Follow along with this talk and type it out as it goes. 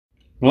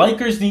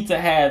Lakers need to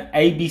have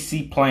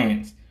ABC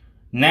plans.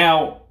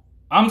 Now,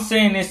 I'm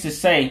saying this to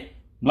say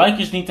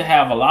Lakers need to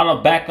have a lot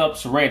of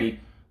backups ready,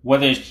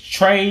 whether it's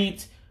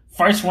trades,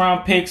 first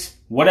round picks,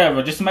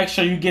 whatever. Just make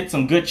sure you get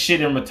some good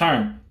shit in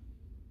return.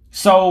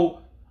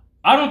 So,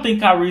 I don't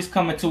think Kyrie's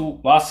coming to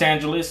Los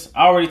Angeles.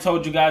 I already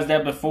told you guys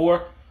that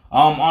before.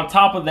 On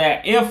top of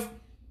that, if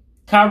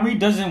Kyrie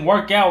doesn't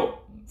work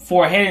out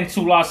for heading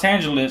to Los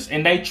Angeles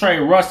and they trade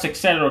Russ,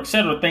 etc.,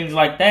 things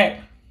like that,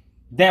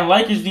 then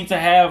Lakers need to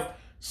have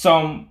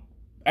some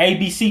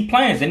ABC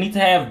plans. They need to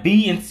have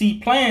B and C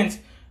plans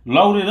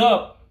loaded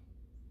up,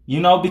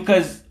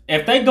 because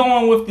if they go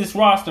on with this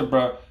roster,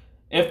 bro,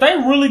 if they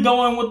really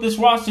go in with this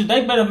roster,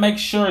 they better make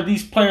sure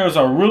these players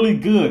are really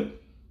good.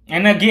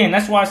 And again,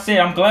 that's why I said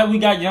I'm glad we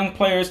got young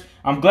players.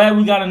 I'm glad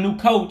we got a new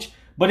coach.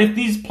 But if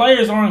these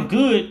players aren't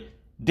good,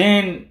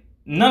 then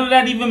none of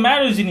that even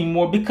matters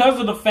anymore because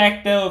of the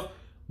fact of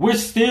we're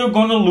still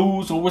going to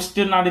lose or we're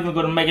still not even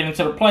going to make it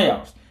into the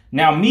playoffs.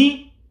 Now,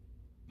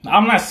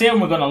 I'm not saying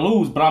we're going to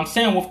lose, but I'm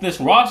saying with this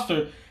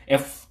roster,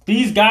 if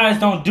these guys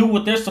don't do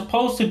what they're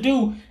supposed to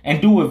do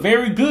and do it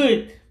very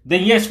good,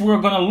 then yes,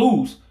 we're going to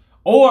lose.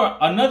 Or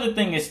another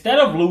thing, instead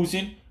of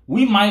losing,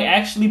 we might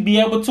actually be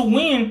able to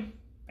win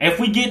if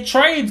we get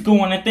trades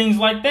going and things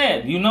like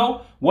that,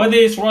 whether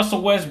it's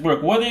Russell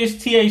Westbrook, whether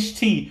it's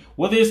THT,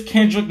 whether it's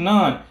Kendrick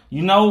Nunn,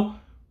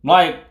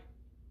 like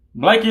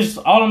Lakers,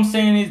 all I'm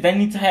saying is they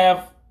need to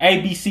have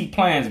ABC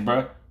plans,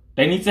 bro.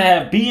 They need to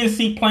have B and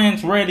C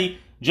plans ready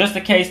just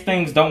in case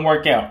things don't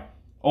work out.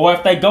 Or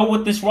if they go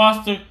with this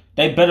roster,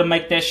 they better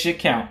make that shit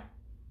count.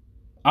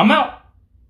 I'm out.